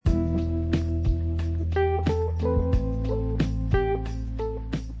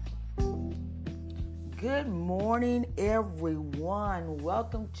morning, everyone.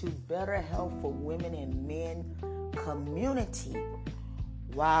 Welcome to Better Health for Women and Men Community.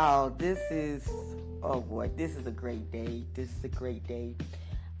 Wow, this is a great day.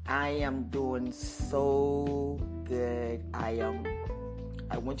 I am doing so good. I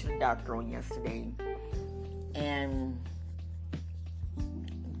went to the doctor on yesterday, and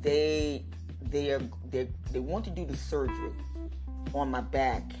they want to do the surgery on my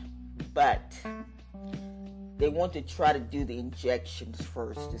back, but they want to try to do the injections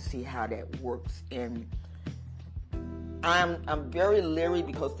first to see how that works. And I'm very leery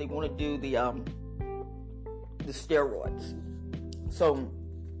because they want to do the steroids. So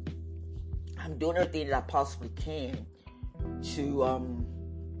I'm doing everything that I possibly can to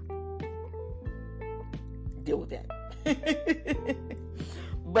deal with that.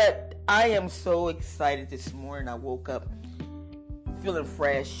 But I am so excited this morning. I woke up feeling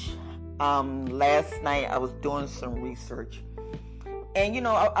fresh. Last night I was doing some research, and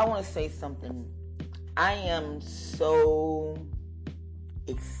I want to say something. I am so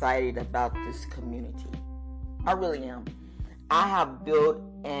excited about this community. I really am. I have built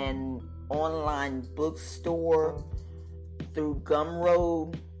an online bookstore through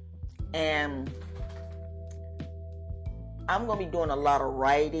Gumroad, and I'm going to be doing a lot of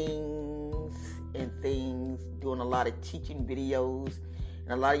writings and things, doing a lot of teaching videos.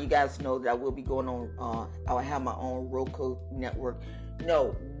 And a lot of you guys know that I will be going on, I will have my own Roku network.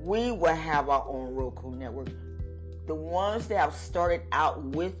 No, we will have our own Roku network. The ones that have started out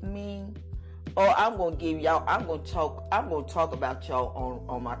with me, I'm going to talk about y'all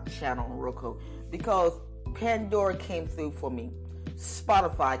on my channel on Roku, because Pandora came through for me.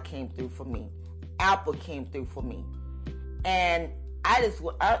 Spotify came through for me. Apple came through for me. And I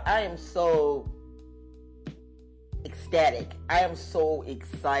am so ecstatic. I am so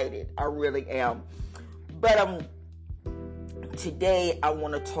excited. I really am. But today I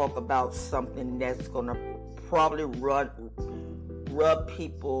want to talk about something that's going to probably rub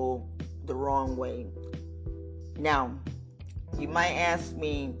people the wrong way. Now, you might ask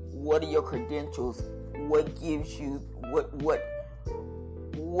me, what are your credentials? What gives you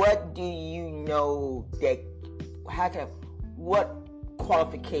what do you know that what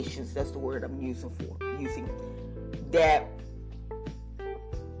qualifications, that's the word I'm using, that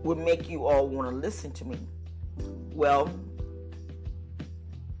would make you all want to listen to me? Well,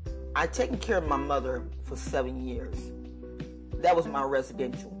 I've taken care of my mother for 7 years. That was my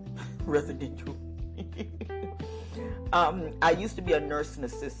residential. I used to be a nursing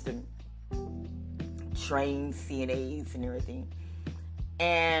assistant, trained CNAs and everything.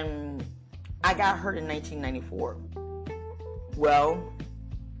 And I got hurt in 1994. Well,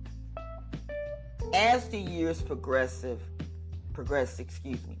 as the years progressed,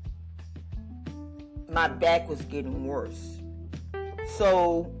 my back was getting worse.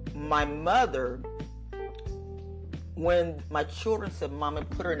 So my mother, when my children said, "Mama,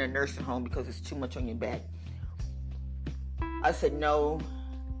 put her in a nursing home because it's too much on your back," I said no.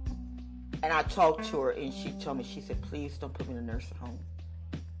 And I talked to her, and she told me, she said, "Please don't put me in a nursing home,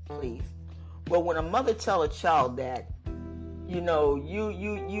 please." Well, when a mother tell a child that, she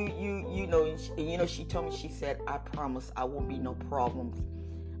told me, she said, "I promise I won't be no problems.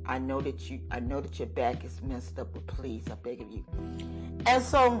 I know that your back is messed up, but please, I beg of you." And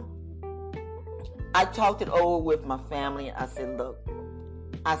so I talked it over with my family, and I said, "Look,"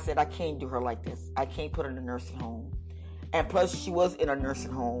 I said, "I can't do her like this. I can't put her in a nursing home." And plus, she was in a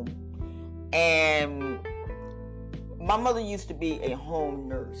nursing home. And my mother used to be a home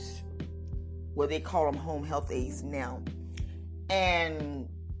nurse. Well, they call them home health aides now. And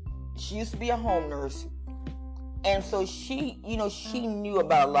she used to be a home nurse. And so she knew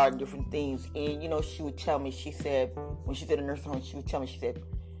about a lot of different things. And, she would tell me, she said, when she's in a nursing home, she would tell me, she said,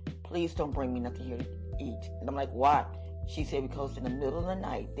 "Please don't bring me nothing here to eat." And I'm like, "Why?" She said, "Because in the middle of the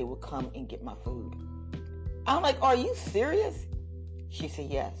night, they would come and get my food." I'm like, "Are you serious?" She said,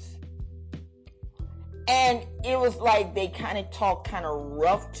 "Yes." And it was like they kind of talked kind of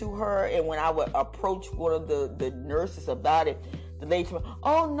rough to her. And when I would approach one of the nurses about it, the lady told me,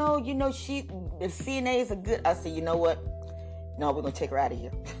 "Oh, no, the CNAs are good." I said, "You know what? No, we're going to take her out of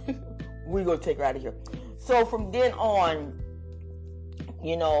here." We're going to take her out of here. So from then on,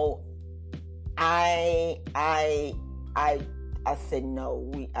 I said,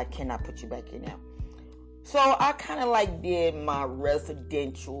 "No, I cannot put you back in now." So I kind of like did my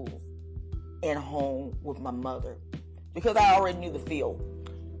residential at home with my mother, because I already knew the field.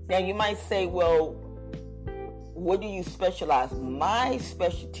 Now you might say, "Well, what do you specialize?" My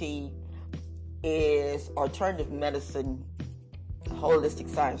specialty is alternative medicine, holistic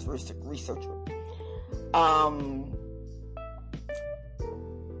science researcher. I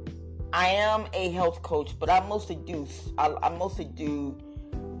am a health coach, but I mostly do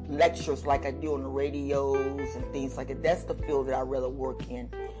lectures like I do on the radios and things like that. That's the field that I rather work in.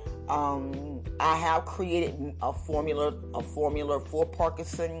 I have created a formula for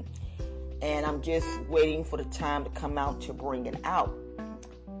Parkinson, and I'm just waiting for the time to come out to bring it out.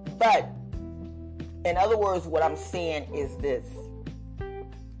 But in other words, what I'm saying is this: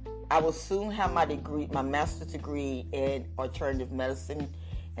 I will soon have my master's degree in alternative medicine,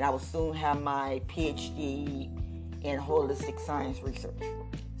 and I will soon have my PhD in holistic science research.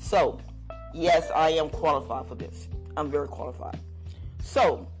 So, yes, I am qualified for this. I'm very qualified.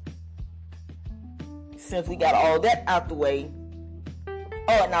 So, since we got all that out the way,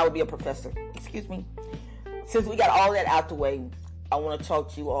 and I will be a professor. Excuse me. Since we got all that out the way, I want to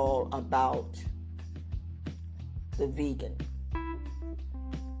talk to you all about the vegan.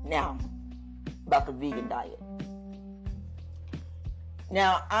 Now, about the vegan diet.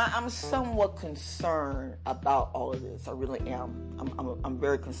 Now, I'm somewhat concerned about all of this. I really am. I'm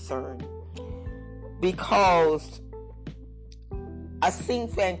very concerned because I seen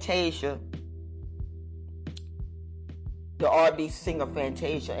Fantasia, the R&B singer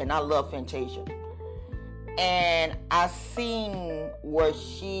Fantasia, and I love Fantasia. And I seen where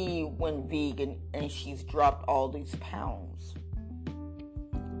she went vegan and she's dropped all these pounds.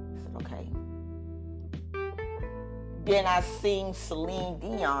 I said, okay. Then I seen Celine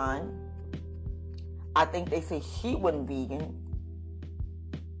Dion. I think they say she went vegan.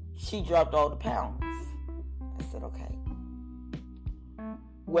 She dropped all the pounds. I said, okay.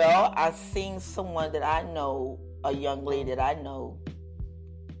 Well, I seen someone that I know, a young lady that I know,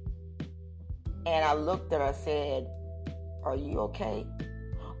 and I looked at her and said, are you okay?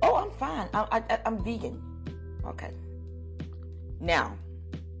 Oh, I'm fine. I'm vegan. Okay. Now,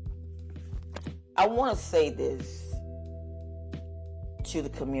 I want to say this to the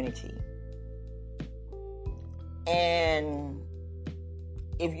community. And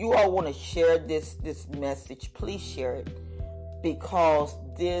if you all want to share this message, please share it, because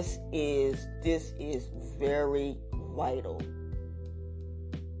this is very vital.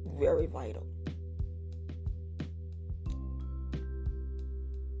 Very vital.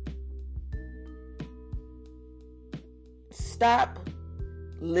 Stop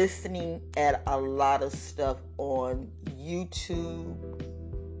listening at a lot of stuff on YouTube.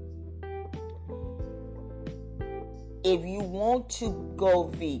 If you want to go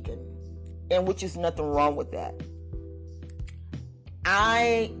vegan, and which is nothing wrong with that,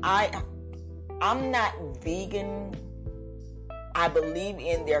 I'm not vegan. I believe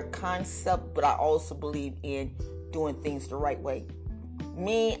in their concept, but I also believe in doing things the right way.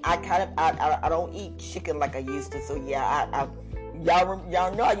 Me, I don't eat chicken like I used to. So yeah,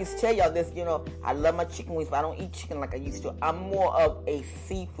 y'all know I used to tell y'all this. You know, I love my chicken wings, but I don't eat chicken like I used to. I'm more of a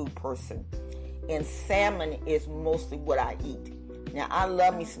seafood person, and salmon is mostly what I eat. Now I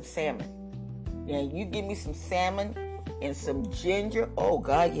love me some salmon. Now you give me some salmon and some ginger. Oh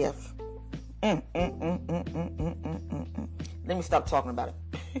God, yes. Let me stop talking about it.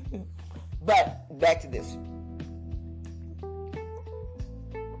 But back to this.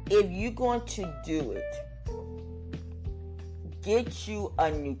 If you're going to do it, get you a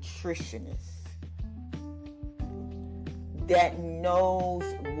nutritionist that knows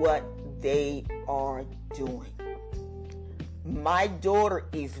what they are doing. My daughter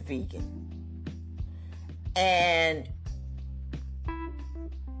is vegan, and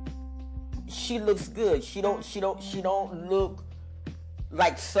she looks good. She don't look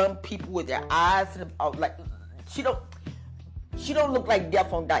like some people with their eyes like she don't look like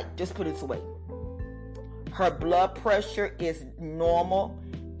death on diet. Just put it this way. Her blood pressure is normal.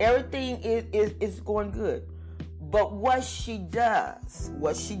 Everything is going good. But what she do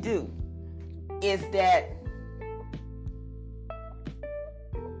is that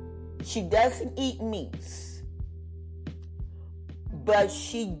she doesn't eat meats, but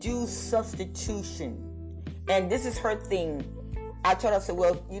she do substitution. And this is her thing. I told her, I said,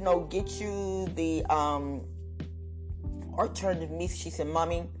 well, get you the alternative meats. She said,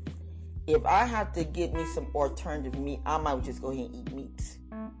 Mommy, if I have to get me some alternative meat, I might just go ahead and eat meats.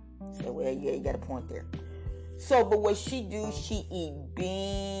 I said, well, yeah, you got a point there. So, but what she do, she eat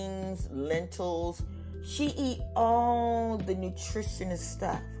beans, lentils. She eat all the nutritionist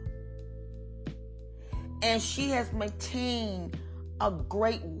stuff. And she has maintained a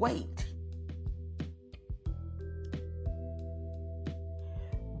great weight.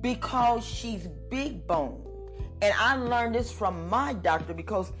 Because she's big boned. And I learned this from my doctor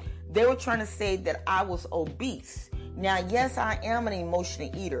because they were trying to say that I was obese. Now, yes, I am an emotional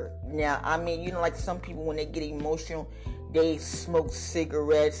eater. Now, I mean, like some people, when they get emotional, they smoke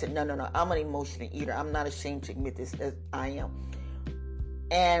cigarettes. And no. I'm an emotional eater. I'm not ashamed to admit this. I am.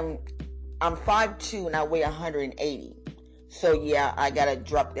 And I'm 5'2" and I weigh 180. So, yeah, I got to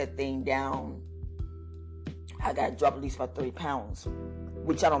drop that thing down. I got to drop at least about 30 pounds,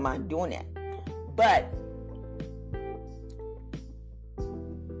 which I don't mind doing that. But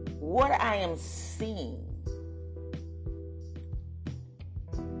what I am seeing,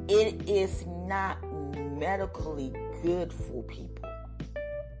 it is not medically good for people.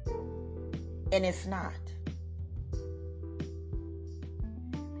 And it's not.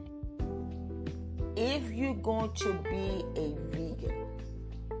 If you're going to be a vegan,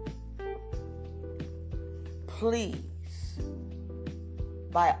 please,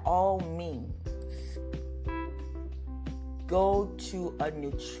 by all means, go to a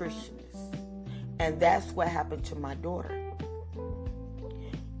nutritionist. And that's what happened to my daughter.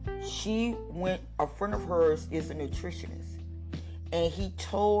 A friend of hers is a nutritionist, and he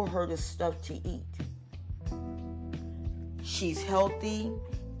told her the stuff to eat. She's healthy,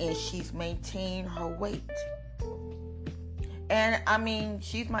 and she's maintained her weight. And I mean,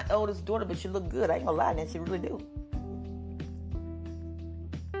 she's my eldest daughter, but she look good. I ain't gonna lie, she really do.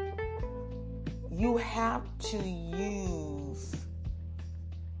 You have to use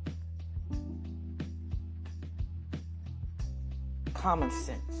common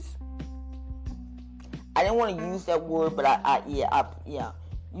sense. I didn't want to use that word, but yeah.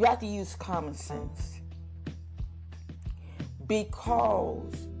 You have to use common sense.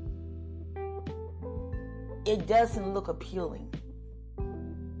 Because it doesn't look appealing.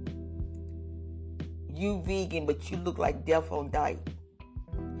 You vegan, but you look like death on diet.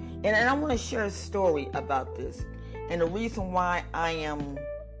 And I want to share a story about this. And the reason why I am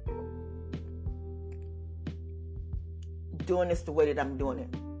doing this the way that I'm doing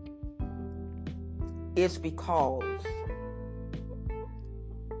it is because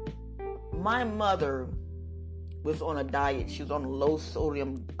my mother was on a diet. She was on a low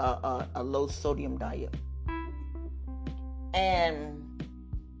sodium diet. And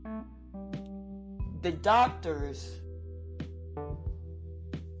the doctors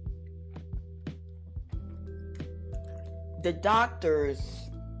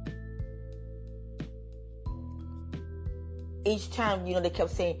each time, they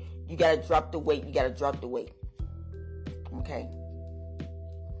kept saying, you got to drop the weight. Okay.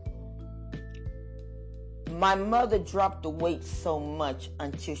 My mother dropped the weight so much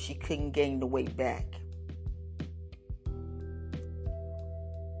until she couldn't gain the weight back.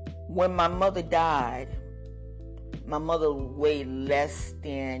 When my mother died, my mother weighed less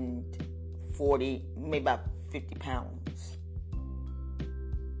than 40, maybe about 50 pounds.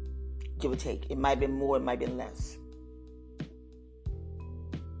 Give or take. It might have been more, it might have been less.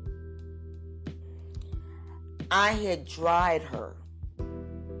 I had dried her.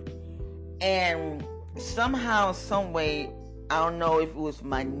 And somehow, some way, I don't know if it was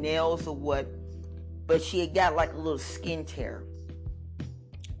my nails or what, but she had got like a little skin tear.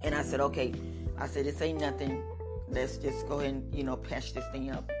 And I said, okay. I said, this ain't nothing. Let's just go ahead and, patch this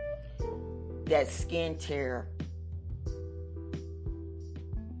thing up. That skin tear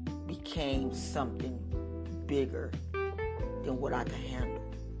became something bigger than what I could handle.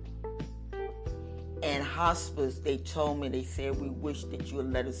 And hospice, they told me, they said, we wish that you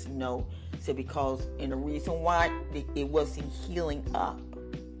would let us know. Said because, and the reason why it wasn't healing up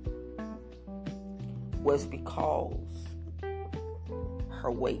was because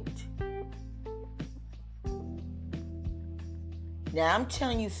her weight. Now, I'm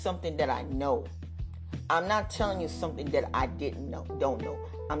telling you something that I know. I'm not telling you something that I don't know.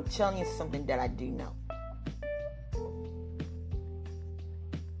 I'm telling you something that I do know.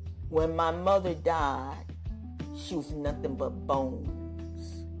 When my mother died, she was nothing but bones.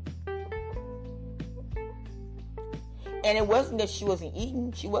 And it wasn't that she wasn't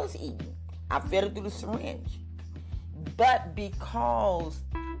eating. She was eating. I fed her through the syringe. But because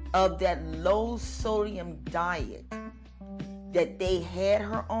of that low sodium diet that they had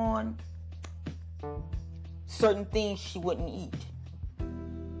her on, certain things she wouldn't eat.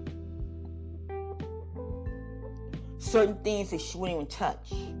 Certain things that she wouldn't even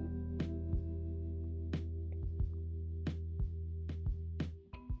touch.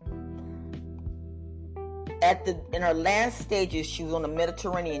 In her last stages, she was on a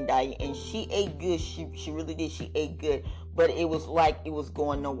Mediterranean diet, and she ate good. She really did. She ate good, but it was like it was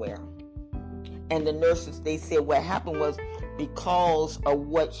going nowhere. And the nurses, they said what happened was because of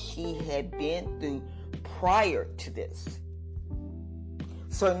what she had been through prior to this.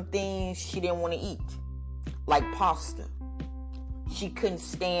 Certain things she didn't want to eat. like pasta. She couldn't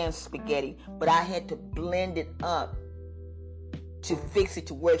stand spaghetti, but I had to blend it up to fix it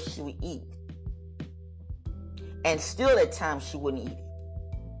to where she would eat. And still at times she wouldn't eat it.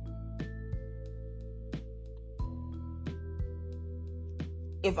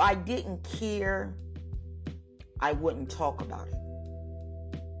 If I didn't care, I wouldn't talk about it.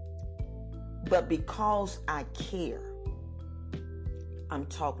 But because I care, I'm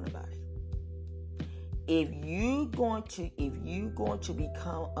talking about it. If you're going to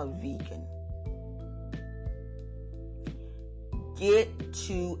become a vegan, get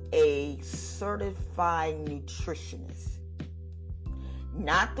to a certified nutritionist.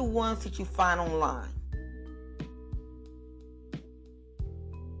 Not the ones that you find online.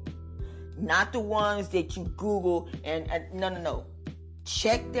 Not the ones that you Google and no.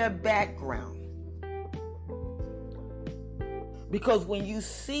 Check their background. Because when you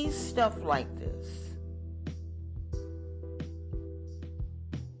see stuff like this,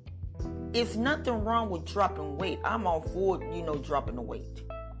 it's nothing wrong with dropping weight. I'm all for, dropping the weight.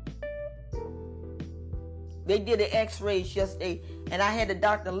 They did the x-rays yesterday, and I had the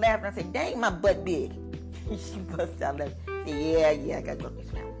doctor laughing. I said, dang, my butt big. She busted out laughing. I said, yeah, I got to drop these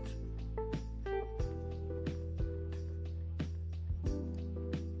pounds.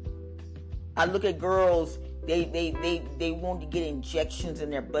 I look at girls, they want to get injections in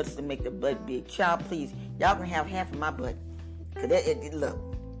their butts to make their butt big. Child, please, y'all can have half of my butt. Cause look,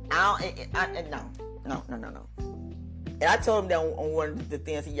 no. And I told them that on one of the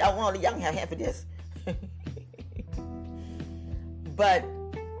things, y'all can have half of this. But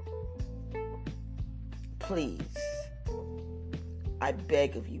please, I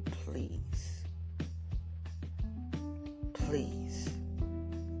beg of you, please,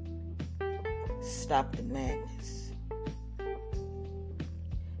 stop the madness,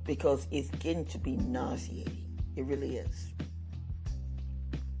 because it's getting to be nauseating. It really is.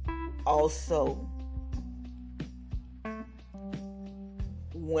 Also,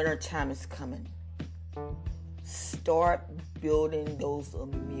 wintertime is coming. Start building those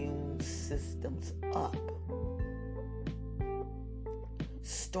immune systems up.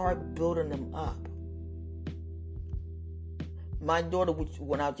 Start building them up. My daughter,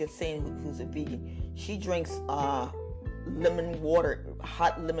 when I was just saying who's a vegan, she drinks lemon water,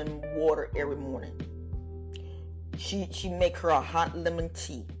 hot lemon water every morning. She make her a hot lemon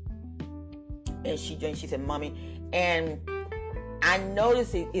tea, and she drinks. She said, "Mommy," and I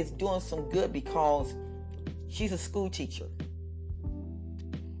noticed it's doing some good because she's a school teacher,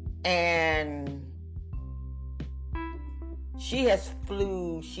 and she has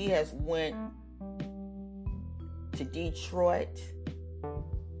went to Detroit.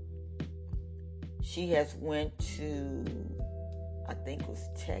 She has went to, I think it was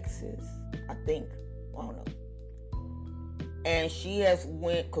Texas. I don't know. And she has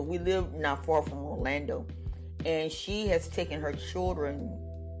went, because we live not far from Orlando, and she has taken her children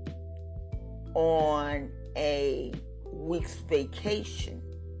on a week's vacation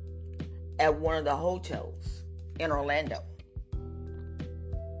at one of the hotels in Orlando.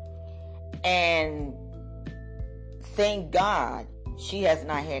 And thank God she has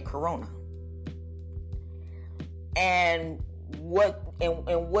not had corona. And what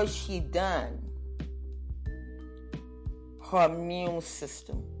she done, her immune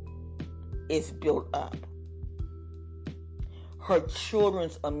system is built up. Her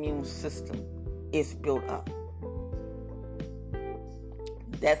children's immune system is built up.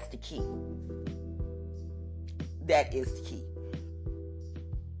 That's the key. That is the key.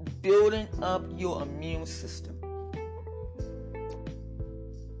 Building up your immune system.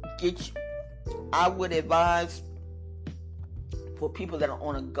 I would advise for people that are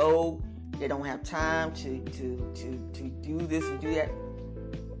on a go, they don't have time to do this and do that,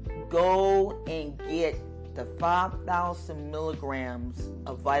 go and get the 5,000 milligrams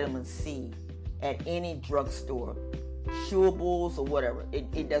of vitamin C at any drugstore, chewables or whatever.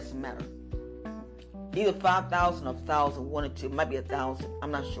 It doesn't matter. Either 5,000 or 1,000, one or two. It might be 1,000.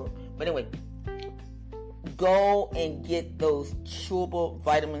 I'm not sure. But anyway, go and get those chewable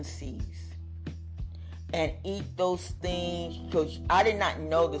vitamin C's and eat those things. Because I did not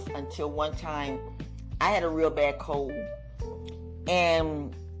know this until one time I had a real bad cold,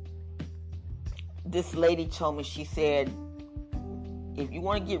 and this lady told me, she said, if you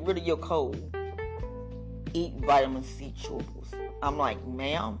want to get rid of your cold, eat vitamin C chewables. I'm like,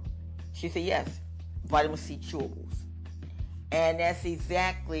 ma'am? She said, yes, vitamin C chewables. And that's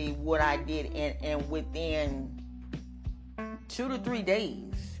exactly what I did. And within 2 to 3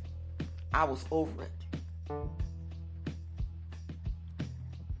 days, I was over it.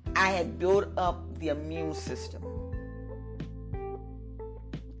 I had built up the immune system.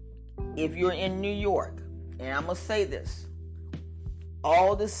 If you're in New York, and I'm going to say this,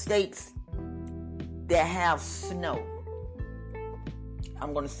 all the states that have snow,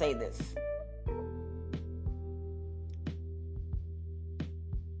 I'm going to say this.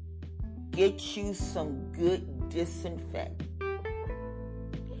 Get you some good disinfect.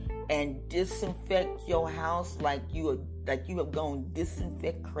 And disinfect your house like you have gone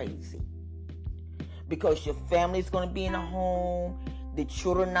disinfect crazy. Because your family's going to be in a home. The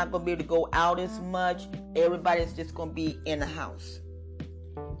children are not going to be able to go out as much. Everybody's just going to be in the house.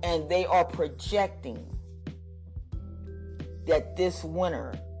 And they are projecting that this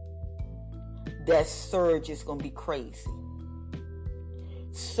winter, that surge is going to be crazy.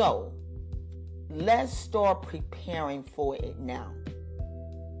 So, let's start preparing for it now.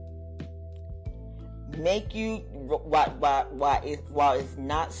 Make you, while it's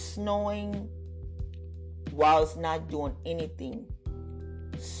not snowing, while it's not doing anything,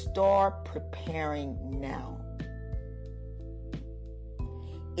 start preparing now.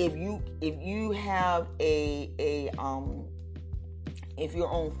 If you have if you're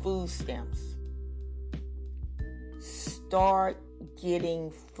on food stamps, start getting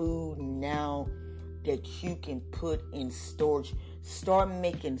food now that you can put in storage. Start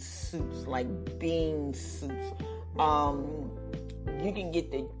making soups, like bean soups. You can get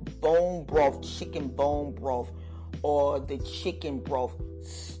the bone broth, chicken bone broth, or the chicken broth.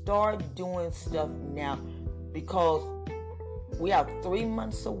 Start doing stuff now, because we have 3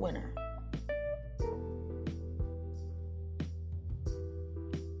 months of winter.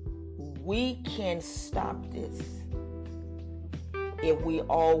 We can stop this if we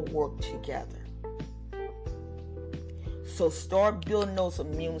all work together. So start building those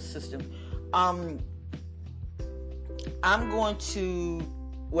immune systems. I'm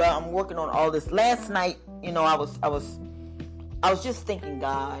working on all this. Last night, I was just thinking,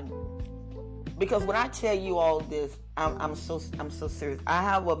 God, because when I tell you all this, I'm so serious. I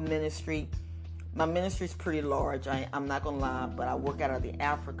have a ministry. My ministry is pretty large. I'm not gonna lie, but I work out of the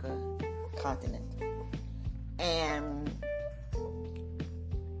Africa continent, and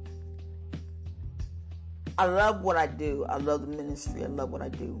I love what I do. I love the ministry. I love what I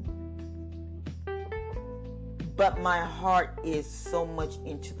do. But my heart is so much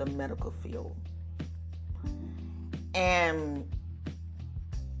into the medical field. And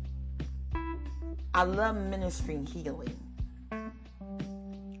I love ministering healing.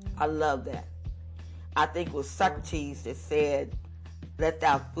 I love that. I think it was Socrates that said, "Let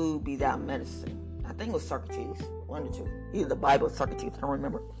thy food be thy medicine." I think it was Socrates. One or two. Either the Bible or Socrates. I don't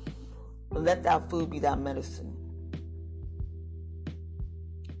remember. But let thy food be thy medicine.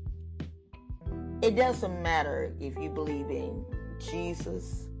 It doesn't matter if you believe in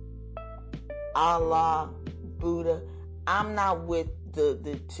Jesus, Allah, Buddha. I'm not with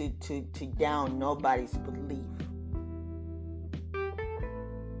to down nobody's belief.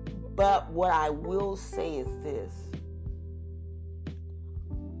 But what I will say is this.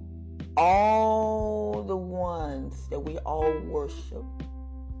 All the ones that we all worship,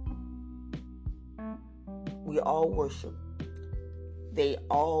 they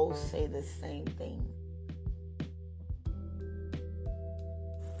all say the same thing.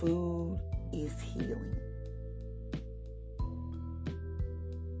 Food is healing.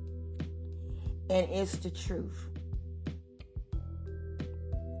 And it's the truth.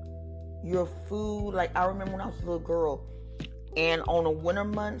 Your food, like I remember when I was a little girl, and on the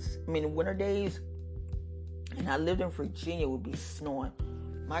winter days, and I lived in Virginia, it would be snowing.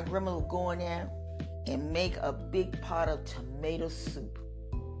 My grandma would go in there and make a big pot of tomato soup.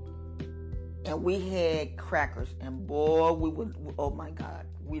 And we had crackers, and boy, oh my God,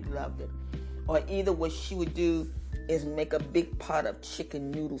 we loved it. Or either what she would do is make a big pot of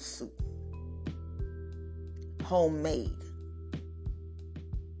chicken noodle soup. Homemade.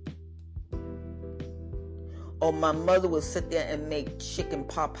 Or my mother would sit there and make chicken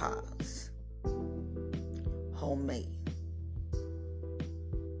pot pies. Homemade.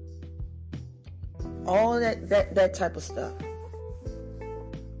 All that type of stuff.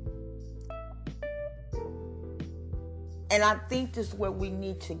 And I think this is where we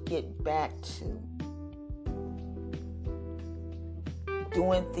need to get back to.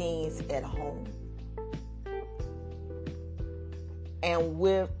 Doing things at home. And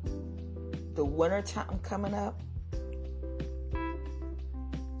with the winter time coming up,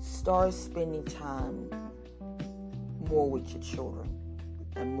 start spending time more with your children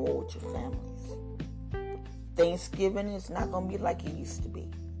and more with your families. Thanksgiving is not going to be like it used to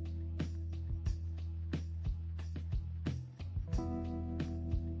be.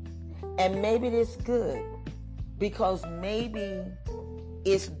 And maybe it's good because maybe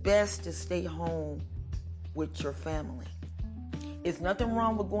it's best to stay home with your family. It's nothing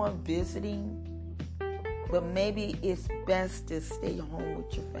wrong with going visiting, but maybe it's best to stay home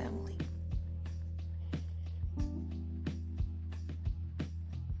with your family.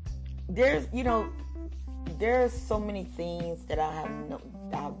 There's so many things that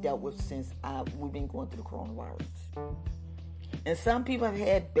I've dealt with since we've been going through the coronavirus. And some people have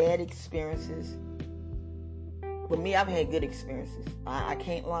had bad experiences. But me, I've had good experiences. I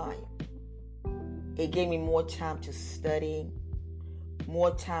can't lie. It gave me more time to study,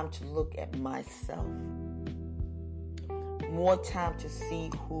 more time to look at myself, more time to see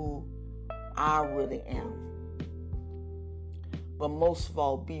who I really am. But most of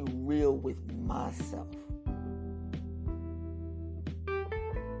all, be real with myself.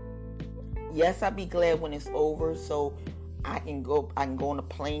 Yes, I'll be glad when it's over so I can go on the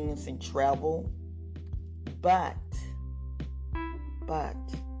planes and travel. But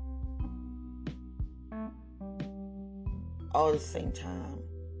all at the same time,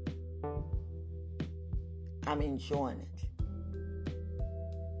 I'm enjoying it.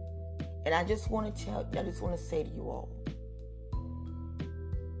 And I just want to say to you all,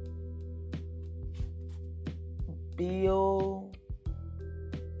 build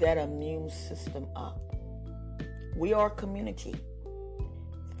that immune system up. We are a community.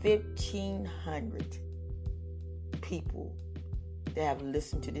 1,500 people that have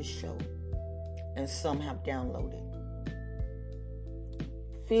listened to this show, and some have downloaded.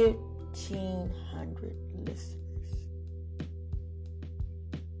 1,500 listeners.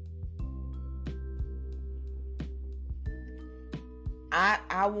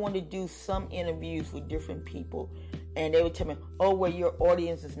 I want to do some interviews with different people, and they would tell me, "Oh, well, your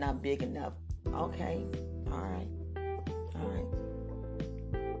audience is not big enough." Okay, all right.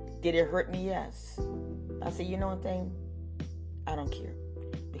 Did it hurt me? Yes. I said, you know one thing? I don't care.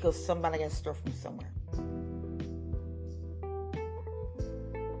 Because somebody got stuff from somewhere.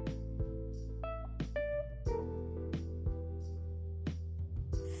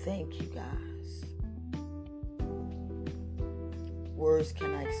 Thank you, guys. Words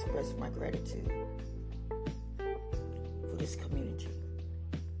cannot express my gratitude for this community.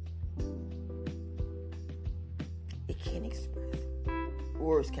 It can't express.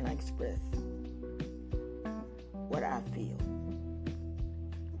 Words cannot express what I feel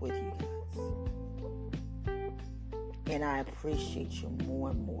with you guys. And I appreciate you more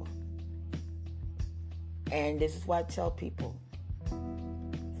and more. And this is why I tell people,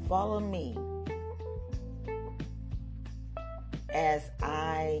 follow me as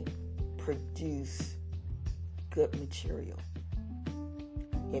I produce good material.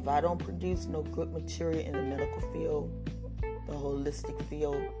 If I don't produce no good material in the medical field, the holistic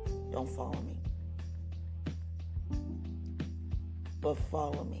field, don't follow me. But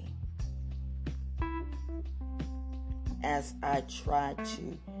follow me as I try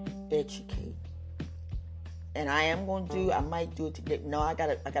to educate. And I might do it today. No, I got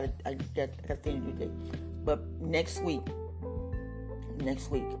a thing to do today. But next week,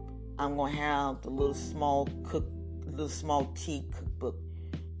 I'm gonna have the little small tea cookbook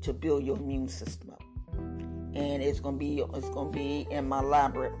to build your immune system up. And it's gonna be in my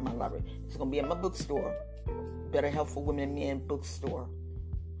library. It's gonna be in my bookstore, Better Health for Women and Men bookstore.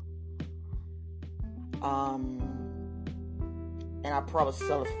 And I probably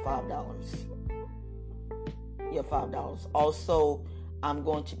sell it for $5. Yeah, $5. Also, I'm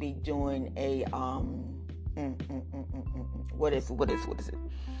going to be doing a what is it?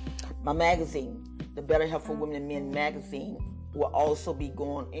 My magazine, the Better Health for Women and Men magazine, will also be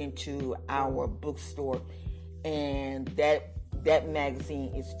going into our bookstore, and that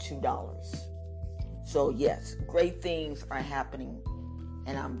magazine is $2. So yes, great things are happening,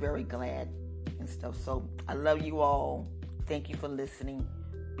 and I'm very glad and stuff. So I love you all. Thank you for listening.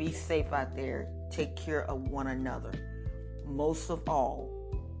 Be safe out there. Take care of one another. Most of all,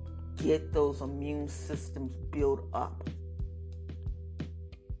 get those immune systems built up.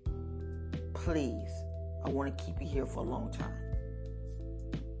 Please, I want to keep you here for a long time.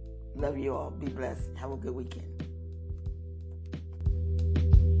 Love you all. Be blessed. Have a good weekend.